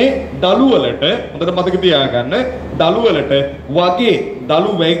කියන්නේ දලු වලට හොඳට මතක තියාගන්න දලු වලට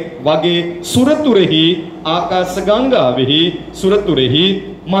වගේ සුරතුරෙහි ආකාශ ගංගාවෙහි සුරතුරෙහි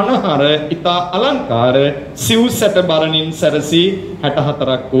මනහර ඉතා අලංකාර සිව්සැට බරණින් සැරසී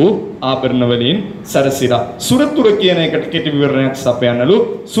 64ක් වූ ආභරණ වලින් සැරසිලා සුරතුර කියන එකට කෙටි විවරණයක් සපයන්නලු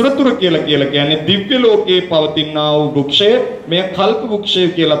සුරතුර කියලා කියන්නේ දිව්‍ය ලෝකයේ පවතිනා වූ වෘක්ෂය මේ කල්ප වෘක්ෂය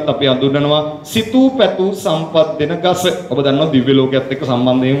කියලාත් අපි හඳුන්වනවා සිතූ පැතූ සම්පත් දෙන ගස ඔබ දන්නවා දිව්‍ය ලෝකයේත් එක්ක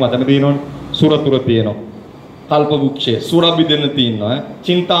සම්බන්ධයෙන් වදන තියෙනවනේ සුරතුර තියෙනවා කල්ප වෘක්ෂය සුරබිදෙන තියෙනවා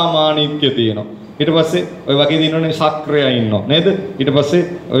චින්තාමාණික්‍ය තියෙනවා ඊට පස්සේ ඔය වගේ දිනවනේ ශක්‍රය ඉන්නවා නේද ඊට පස්සේ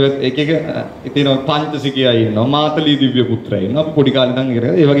ඔය එක තියෙනවා පංචසිකය ඉන්නවා මාතලී දිව්‍ය පුත්‍රය ඉන්නවා අපි පොඩි කාලේ ඉඳන් ඉගෙන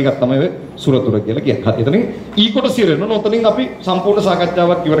ගන්න ඒ වගේ එකක් තමයි ඔය සුරතුර කියලා කියන්නේ. එතනින් ඊ කොටස ඉරෙනවා ඔතනින් අපි සම්පූර්ණ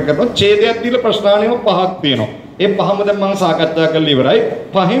සාකච්ඡාවක් ඉවර කරනවා. ඡේදයක් දීලා ප්‍රශ්නාවලියම 5ක් තියෙනවා. ඒ පහම දැන් මම සාකච්ඡා කරලා ඉවරයි.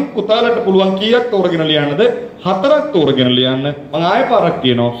 පහෙන් පුතාලට පුළුවන් කීයක් තෝරගෙන ලියන්නද? 4ක් තෝරගෙන ලියන්න. මම ආයෙ පාරක්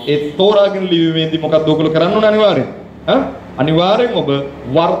කියනවා. ඒ තෝරාගෙන ලියීමේදී මොකක්ද ඔයගොල්ලෝ කරන්න ඕන අනිවාර්යෙන්? අනිවාර්යෙන් ඔබ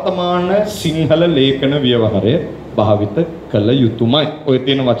වර්තමාන සිංහල ලේඛන ව්‍යවහාරය භාවිත කළ යුතුමයි. ඔය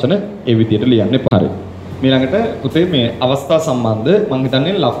තියෙන වචන ඒ විදිහට ලියන්න එපා. හරි. ඊළඟට පුතේ මේ අවස්ථා සම්බන්ධ මම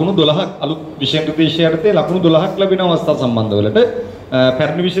හිතන්නේ ලකුණු 12ක් අලුත් විෂය ප්‍රදේශයට ලකුණු 12ක් ලැබෙන අවස්ථා සම්බන්ධ වලට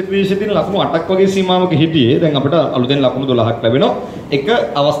පැරණි විෂය ප්‍රදේශයෙන් ලකුණු 8ක් වගේ සීමාවක හිටියේ. දැන් අපිට අලුතෙන් ලකුණු 12ක් ලැබෙනවා. එක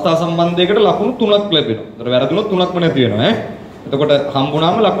අවස්ථා සම්බන්ධයකට ලකුණු 3ක් ලැබෙනවා. ඒතර වැරදුනොත් 3ක්ම නැති වෙනවා ඈ. එතකොට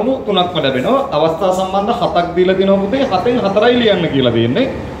හම්බුනාම ලකුණු 3ක්ම ලැබෙනවා. අවස්ථා සම්බන්ධ 7ක් දීලා තිනවා පුතේ. 7න් 4යි ලියන්න කියලා තියෙන්නේ.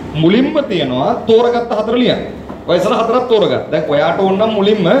 මුලින්ම තියනවා තෝරගත්ත හතර ලියන්න. ඔය ඉස්සර හතරක් තෝරගත්තා. දැන් ඔයාට ඕන නම්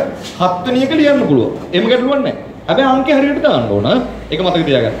මුලින්ම 7 වෙනි එක ලියන්න පුළුවන්. එහෙම ගැටලුවක් නැහැ. හැබැයි අංකේ හරියට දාන්න ඕන. ඒක මතක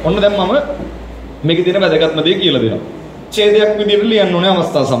තියාගන්න. ඔන්න දැන් මම මේකේ තියෙන වැදගත්ම දේ කියලා දෙනවා. ඡේදයක් විදිහට ලියන්න ඕනේ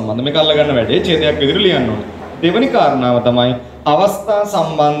අවස්ථා සම්බන්ධ. මේක අල්ලගන්න වැඩේ ඡේදයක් විදිහට ලියන්න ඕනේ. දෙවෙනි කාරණාව තමයි අවස්ථා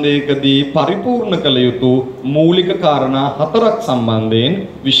සම්බන්ධයකදී පරිපූර්ණ කළ යුතු මූලික කාරණා 4ක් සම්බන්ධයෙන්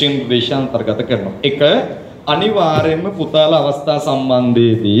විෂය නිර්දේශ අන්තර්ගත කරනවා. 1. අනිවාර්යයෙන්ම පුතාලා අවස්ථා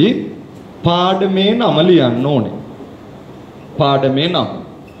සම්බන්ධයේදී පාඩමේ නම ලියන්න ඕනේ. පාඩමේ නම.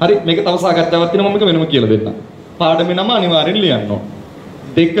 හරි මේක තව සාකච්ඡාවක් තියෙනවා මම මේක වෙනම කියලා දෙන්නම්. පාඩමේ නම අනිවාර්යෙන් ලියන්න ඕනේ.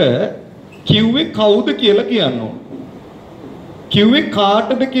 2. කිව්වේ කවුද කියලා කියන්න ඕනේ. කිව්වේ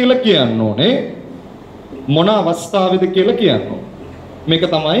කාටද කියලා කියන්න ඕනේ. මොන අවස්ථාවේද කියලා කියන්න ඕනේ. මේක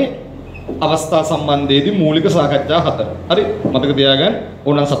තමයි අවස්ථා සම්බන්ධයේදී මූලික සාකච්ඡා 4. හරි මතක තියාගන්න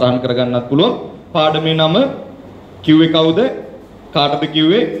ඕනනම් සටහන් කරගන්නත් පුළුවන්. පාඩමේ නම කිව්වේ කවුද? කාටද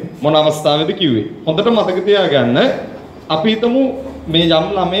කිව්වේ? මොන අවස්ථාවේද කිව්වේ? හොඳට මතක තියාගන්න. අපි හිතමු මේ යම්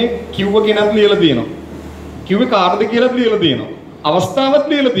ළමේ කිව්ව කෙනක් ලියලා තියෙනවා. කිව්වේ කාටද කියලා ලියලා තියෙනවා. අවස්ථාවත්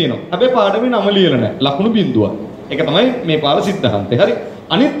ලියලා තියෙනවා. හැබැයි පාඩමේ නම ලියලා නැහැ. ලකුණු බිඳුවක්. ඒක තමයි මේ පාර සිද්ධාන්තය. හරි.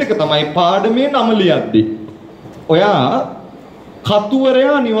 අනිත් එක තමයි පාඩමේ නම ලියද්දී ඔයා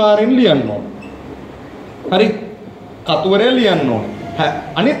කතුවරයා අනිවාර්යෙන් ලියන්න ඕන. හරි. කතුවරයා ලියන්න ඕන.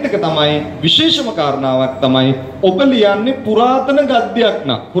 අනිත් එක තමයි විශේෂම කාරණාවක් තමයි ඔබ ලියන්නේ පුරාතන ගද්‍යයක්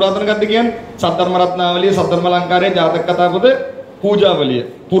නා. පුරාතන ගද්‍ය කියන්නේ සද්ධර්ම රත්නාවලිය, සද්ධර්ම අලංකාරය, ජාතක කතා පොත, පූජාවලිය.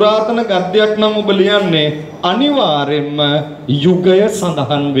 පුරාතන ගද්‍යයක් නම් ඔබ ලියන්නේ අනිවාර්යෙන්ම යුගය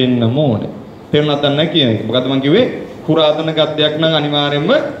සඳහන් වෙන්න ඕනේ. තේරුණාද නැහැ කියන එක. මොකද්ද මම කිව්වේ? පුරාතන ගද්‍යයක් නම්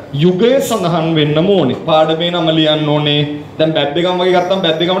අනිවාර්යෙන්ම යුගය සඳහන් වෙන්න ඕනේ. පාඩමේ නම ලියන්න ඕනේ. දැන් බැද්දගම වගේ ගත්තම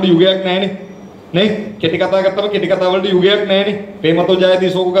බැද්දගමට යුගයක් නැහැනේ. නේ? කෙටි කතා ගත්තම කෙටි කතා වලට යුගයක් නැහැනේ. ප්‍රේමතෝ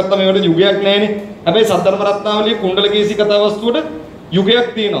ජයදී සෝක ගත්තම ඒවට යුගයක් නැහැනේ. හැබැයි සද්ධර්ම රත්නාවලිය කුණ්ඩලකේසී කතාවස්තුවට යුගයක්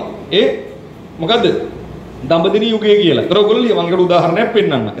තියෙනවා. ඒ මොකද්ද? දඹදිනි යුගය කියලා. ඒතර ඔයගොල්ලෝ මම ඒකට උදාහරණයක්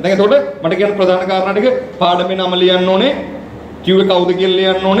පෙන්නන්න. දැන් එතකොට මට කියන්න ප්‍රධාන කාරණා ටික පාඩමේ නම ලියන්න ඕනේ. කිව්වේ කවුද කියලා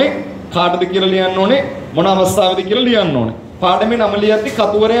ලියන්න ඕනේ. කාටද කියලා ලියන්න ඕනේ. මොන අවස්ථාවේද කියලා ලියන්න ඕනේ. පාඩමේ නම ලියද්දී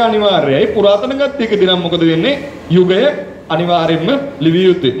කතුවරයා අනිවාර්යයි. පුරාතන ගද්‍යකදී නම් මොකද වෙන්නේ? යුගය අනිවාර්යයෙන්ම ලිවිය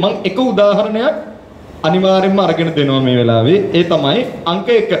යුතුයි. මම එක උදාහරණයක් අනිවාර්යයෙන්ම අරගෙන දෙනවා මේ වෙලාවේ. ඒ තමයි අංක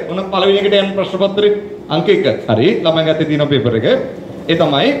 1. උන පළවෙනි එකට යන ප්‍රශ්න පත්‍රේ අංක 1. හරි. ළමයි ගත්තේ තියෙන පේපර් එක. ඒ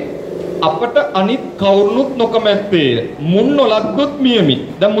තමයි අපට අනිත් කවුරුනුත් නොකමැත්තේ මුන් නොලද්දොත් මියමි.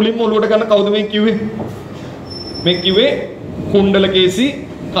 දැන් මුලින්ම ඔලුවට ගන්න කවුද මේ කිව්වේ? මේ කිව්වේ කුණ්ඩලකේසී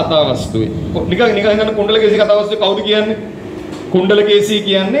කතාවස්තුවේ. නිකන් හිතන්න කුණ්ඩලකේසී කතාවස්තුවේ කවුද කියන්නේ? කුණ්ඩලකේසී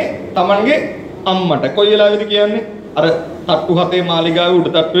කියන්නේ Tamanගේ අම්මට. කොයි වෙලාවෙද කියන්නේ? අර තට්ටු හතේ මාලිගාවේ උඩ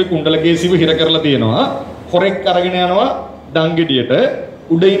තට්ටුවේ කුණ්ඩලකේසීව හිර කරලා තියෙනවා. හොරෙක් අරගෙන යනවා දංගෙඩියට.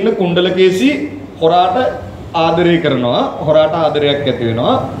 උඩ ඉන්න කුණ්ඩලකේසී හොරාට ආදරය කරනවා. හොරාට ආදරයක් ඇති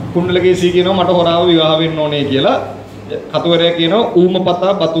වෙනවා. කුණ්ඩලකේසී කියනවා මට හොරාව විවාහ වෙන්න ඕනේ කියලා. කතුවරයා කියනවා ඌම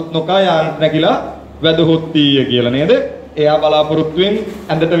පතා බතුත් නොකා යාන්ත් නැගිලා වැදහොත්තිය කියලා නේද? එයා බලාපොරොත්තුෙන්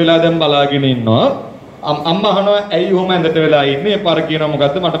ඇඳට වෙලා දැන් බලාගෙන ඉන්නවා. අම්මා අහනවා ඇයි ඔහොම ඇඳට වෙලා ඉන්නේ? ඒ පාර කියනවා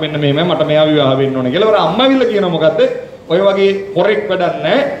මොකද්ද? මට මෙන්න මෙහෙමයි මට මෙයා විවාහ වෙන්න ඕනේ කියලා. අර අම්මා විල කියනවා මොකද්ද? ඔය වගේ හොරෙක් වැඩක්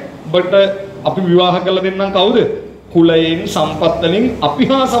නැහැ. ඔබට අපි විවාහ කරලා දෙන්නම් කවුද? කුලයෙන් සම්පත් වලින් අපි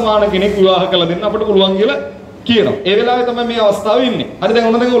හා සමාන කෙනෙක් විවාහ කරලා දෙන්න අපිට පුළුවන් කියලා කියනවා. ඒ වෙලාවේ තමයි මේ අවස්ථාව ඉන්නේ. හරි දැන්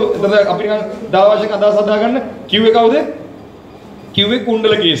ඔන්න දැන් අපි නිකන් දාවාශක අදහස් හදාගන්න. කිව්වේ කවුද? කිව්වේ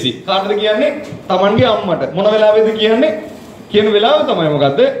කුණ්ඩලකේසී. කාටද කියන්නේ? Tamanගේ අම්මට. මොන වෙලාවේද කියන්නේ? කියන වෙලාව තමයි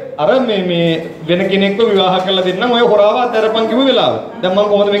මොකද්ද? අර මේ වෙන කෙනෙක්ව විවාහ කරලා දෙන්නම් ඔය හොරාව අතරපන් කිව්ව වෙලාව. දැන් මම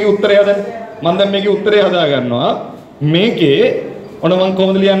කොහොමද මේකේ උත්තරය හදන්නේ? මම දැන් මේකේ උත්තරය හදා ගන්නවා. මේකේ ඔන්න මම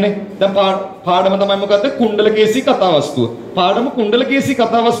කොහොමද ලියන්නේ? දැන් පාඩම තමයි මොකද්ද? කුණ්ඩලකේසී කතාවස්තුව. පාඩම කුණ්ඩලකේසී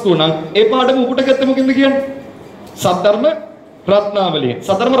කතාවස්තුව නම් ඒ පාඩම උපුට ගත්තේ මොකෙන්ද කියන්නේ? සද්ධර්ම රත්නාවලිය.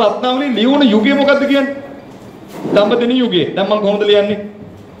 සද්ධර්ම රත්නාවලිය ලියුණ යුගය මොකද්ද කියන්නේ? දඹදිනි යුගය. දැන් මම කොහොමද ලියන්නේ?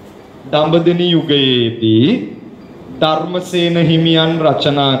 දඹදිනි යුගයේදී ධර්මසේන හිමියන්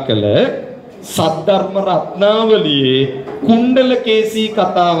රචනා කළ සද්ධර්ම රත්නාවලියේ කුණ්ඩලකේසී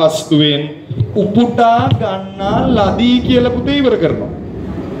කතාවස්තුවෙන් උපුටා ගන්නා ලදී කියලා පුතේ ඉවර කරනවා.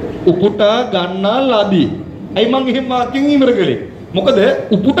 උපුටා ගන්නා ලදී. අයි මං එහෙම වාක්‍යයෙන් ඉවර කළේ. මොකද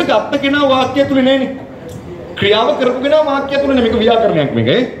උපුට ගත්ත කෙනා වාක්‍යය තුලේ නෑනේ. ක්‍රියාව කරපු කෙනා වාක්‍යය තුලේ නේ. මේක ව්‍යාකරණයක් මේක.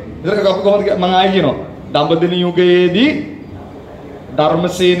 ඒකට අපි කොහොමද මම ආයෙ කියනවා. දඹදිනි යුගයේදී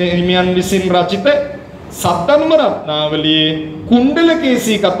ධර්මසේන හිමියන් විසින් රචිත සද්ධර්ම රත්නාවලියේ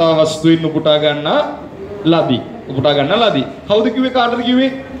කුණ්ඩලකේසී කතාවස්තුවෙන් උපුටා ගන්නා ලදී. උපුටා ගන්නා ලදී. කවුද කිව්වේ කාටද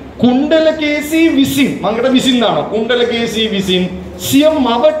කිව්වේ? කුණ්ඩලකේසී විසින්. මංගට විසින් දානවා. කුණ්ඩලකේසී විසින් සිය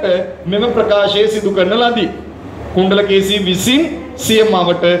මවට මෙම ප්‍රකාශය සිදු කරන ලදී. කුණ්ඩලකේසී විසින් සිය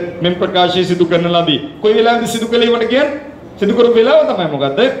මවට මෙම ප්‍රකාශය සිදු කරන ලදී. කොයි වෙලාවෙද සිදු කළේ මට කියන්න? සිදු කරපු වෙලාව තමයි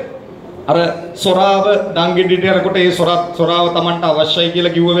මොකද්ද? අර සොරාව දංගෙඩිට යනකොට ඒ සොරාව Tamanට අවශ්‍යයි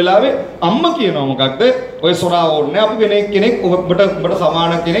කියලා කිව්ව වෙලාවේ අම්මා කියනවා මොකක්ද? ඔය සොරාව ඕනේ අපි වෙන කෙනෙක් ඔබට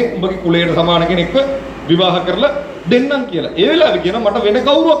සමාන කෙනෙක් උඹගේ කුලයට සමාන කෙනෙක්ව විවාහ කරලා දෙන්නම් කියලා. ඒ වෙලාවේ කියනවා මට වෙන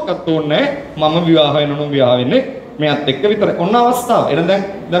කවුරුවක්වත් ඕනේ නැහැ. මම විවාහ වෙනවනම් විවාහ වෙන්නේ මෙයත් එක්ක විතරයි. ඔන්න අවස්ථාව. එහෙනම්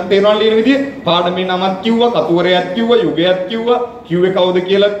දැන් තේරුම් ලියන විදිය පාඩමේ නමක් කිව්වා, කතුවරයක් කිව්වා, යුගයක් කිව්වා, කිව්වේ කවුද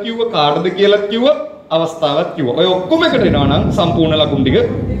කියලාත් කිව්වා, කාටද කියලාත් කිව්වා, අවස්ථාවක් කිව්වා. ඔය ඔක්කොම එකට එනවා නම් සම්පූර්ණ ලකුණු ටික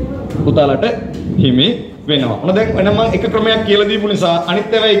පුතාලට හිමි වෙනවා. ඔන්න දැන් එනම් මම එක ක්‍රමයක් කියලා දීපු නිසා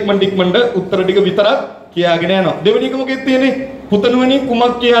අනිත් ඒවා ඉක්මනට උත්තර ටික විතරක් කියාගෙන යනවා. දෙවෙනි එක මොකෙද තියෙන්නේ? පුතණුවනි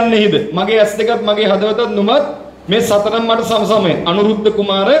කුමක් කියන්නේද? මගේ ඇස් දෙකත් මගේ හදවතත් නුඹත් මේ සතරම මට සමසමයි. අනුරුද්ධ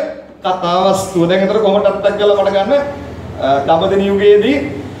කුමාර කතාවස්තුව. දැන් අතර කොහොමද අත්තක් කියලා මට ගන්න. දඹදෙණි යුගයේදී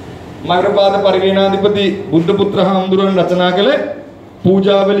මෛත්‍රපාද පරිවේනාධිපති බුද්ධ පුත්‍ර හාමුදුරුවන් රචනා කළ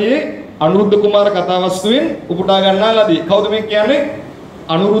පූජාවලියේ අනුරුද්ධ කුමාර කතාවස්තුවෙන් උපුටා ගන්නා ලදී. කවුද මේ කියන්නේ?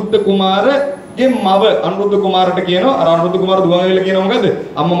 අනුරුද්ධ කුමාරගේ මව. අනුරුද්ධ කුමාරට කියනවා අර අනුරුද්ධ කුමාර දුවන වෙලාව කියනවා මොකද?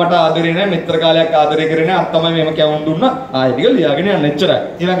 අම්මා මට ආදරේ නැහැ, මෙච්චර කාලයක් ආදරේ කරේ නැහැ, අත් තමයි මේම කැවුම් දුන්නා. ආයෙ ටික ලියාගෙන යන්න එච්චරයි.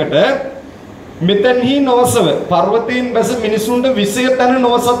 ඊළඟට මෙතෙන්හි නොවසව පර්වතයෙන් බැස මිනිසුන්ට විසය තන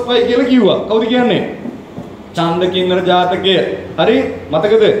නොවසත්වයි කියලා කිව්වා. කවුද කියන්නේ? චන්දකින්නර ජාතකය. හරි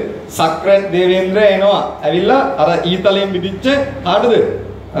මතකද? සක්‍ර දේවේන්ද්‍ර එනවා. ඇවිල්ලා අර ඊතලයෙන් විදිච්ච කාටද?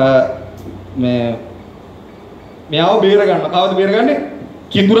 මෙයාව බේර ගන්නවා. කවුද බේරගන්නේ?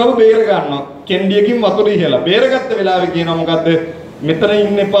 කිඳුරව බේර ගන්නවා. කෙන්ඩියකින් වතුර ඉහලා. බේරගත්ත වෙලාවේ කියනවා මොකද්ද? මෙතන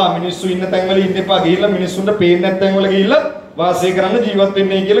ඉන්න එපා. මිනිස්සු ඉන්න තැන්වල ඉන්න එපා. ගිහිල්ලා මිනිස්සුන්ට පේන්නේ නැත් තැන්වල ගිහිල්ලා වාසය කරන්න ජීවත්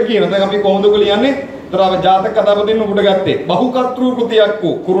වෙන්නේ කියලා කියනවා. දැන් අපි කොහොමද ඔක ලියන්නේ? උතරව ජාතක කතාපදින්න උඩ ගත්තේ. බහුකතෘ කෘතියක්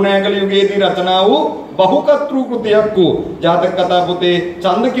වූ කුරුණෑගල යුගයේදී රචනා වූ බහුකතෘ කෘතියක් වූ ජාතක කතා පොතේ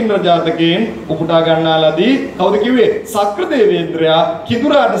චන්දකින්නර ජාතකයෙන් උපුටා ගන්නා ලදී. කවුද කිව්වේ? සක්‍රදේවේන්ද්‍රයා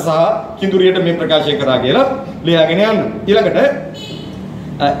කිඳුරාට සහ කිඳුරියට මේ ප්‍රකාශය කරා කියලා ලියාගෙන යන්න. ඊළඟට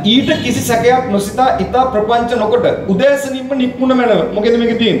ඊට කිසි සැකයක් නොසිතා ඊතා ප්‍රපංච නොකොට උදෑසනින්ම නික්මුණ මැනව. මොකද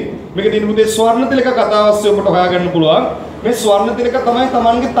මේකේ තියෙන්නේ? මේකේ තියෙන උදේ ස්වර්ණතිලක කතාවස්සේ ඔබට හොයාගන්න පුළුවන්. මේ ස්වර්ණතිලක තමයි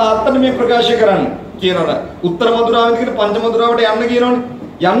Tamanගේ තාත්තට මේ ප්‍රකාශය කරන්නේ. කියනවා. උත්තර මధుරාවෙන් කියන පංච මధుරාවට යන්න කියනවනේ.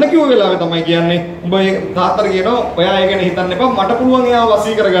 යන්න කිව්ව වෙලාවේ තමයි කියන්නේ උඹ ඒ තාත්තට කියනවා ඔයා ඒ ගැන හිතන්න එපා මට පුළුවන් එයාව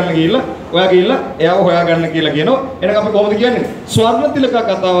වසී කරගන්න කියලා. ඔයා ගිහිල්ලා එයාව හොයාගන්න කියලා කියනවා. එහෙනම් අපි කොහොමද කියන්නේ? ස්වර්ණතිලක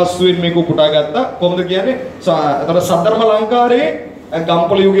කතාවස්තුවෙන් මේක උපුටා ගත්තා. කොහොමද කියන්නේ? එතකොට සද්ධර්ම ලංකාරයේ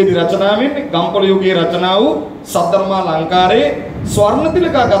ගම්පොළ යුගයේදී රචනා වෙන්නේ. ගම්පොළ යුගයේ රචනා වූ සද්ධර්ම ලංකාරයේ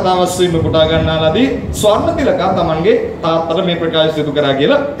ස්වර්ණතිලක කතාවස්තුවෙන් උපුටා ගන්නාලාදී ස්වර්ණතිලක තමන්ගේ තාත්තට මේ ප්‍රකාශය සිදු කරා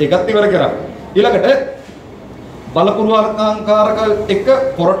කියලා ඒකත් ඉවර කරා. ඊළඟට බලපුරුවන්කාරක එක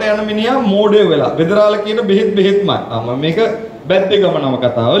පොරට යන මිනිහා මෝඩය වෙලා බෙදරාල කියන බෙහෙත්මයි. මේක බැද්දේ ගමනම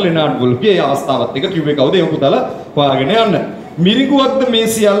කතාව ලෙනාඩ් වුල්ගේ ඒ අවස්ථාවත් එක කිව්වේ කවුද? ඒ පුතලා හොයාගෙන යන්න. මිරිඟුවක්ද මේ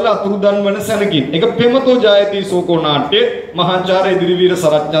සියල්ල අතුරුදන් වන සැනකින්. ඒක පෙමතෝ ජායති සෝකෝ නාට්‍ය මහාචාර්ය ඉදිරිවීර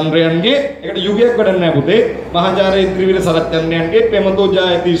සරච්චන්ද්‍රයන්ගේ ඒකට යුගයක් වැඩක් නැහැ පුතේ. මහාචාර්ය ඉදිරිවීර සරච්චන්ද්‍රයන්ගේ පෙමතෝ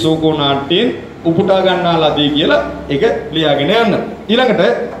ජායති සෝකෝ නාට්‍යයෙන් උපුටා ගන්නාලාදී කියලා ඒක ලියාගෙන යන්න. ඊළඟට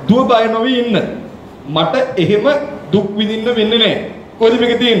දුව බය නොවි ඉන්න. මට එහෙම දුක් විඳින්න වෙන්නේ නැහැ. කොහොමද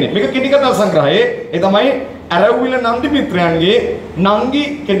මේක තියෙන්නේ? මේක කෙටි කතා සංග්‍රහයේ ඒ තමයි අරවුල නන්දි මිත්‍රයන්ගේ නංගි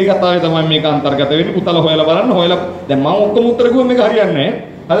කෙටි කතාවේ තමයි මේක අන්තර්ගත වෙන්නේ. පුතලා හොයලා බලන්න. හොයලා දැන් මම ඔක්කොම උත්තර කිව්වම මේක හරියන්නේ නැහැ.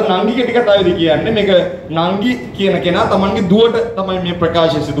 අද නංගි කෙටි කතාවේදී කියන්නේ මේක නංගි කියන කෙනා තමන්ගේ දුවට තමයි මේ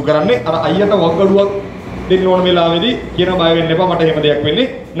ප්‍රකාශය සිදු කරන්නේ. අර අයියට වගඩුවක් දෙන්න ඕන වෙලාවේදී කියන බය වෙන්න එපා මට එහෙම දෙයක් වෙන්නේ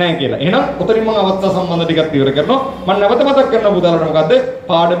නැහැ කියලා. එහෙනම් උතරින් මම අවස්ථා සම්බන්ධ ටිකක් ඉවර කරනවා. මම නැවත මතක් කරනවා පුතාලට මොකද්ද?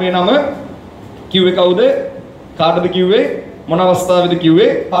 පාඩමේ නම කිව්වේ කවුද? කාටද කිව්වේ? මොන අවස්ථාවේද කිව්වේ?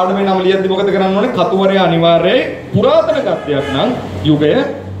 පාඩමේ නම ලියද්දි මොකද කරන්න ඕනේ? කතුවරයා අනිවාර්යයි. පුරාතන ගද්‍යයක් නම් යුගය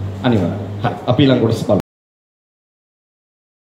අනිවාර්යයි. හරි. අපි ඊළඟ කොටස බලමු.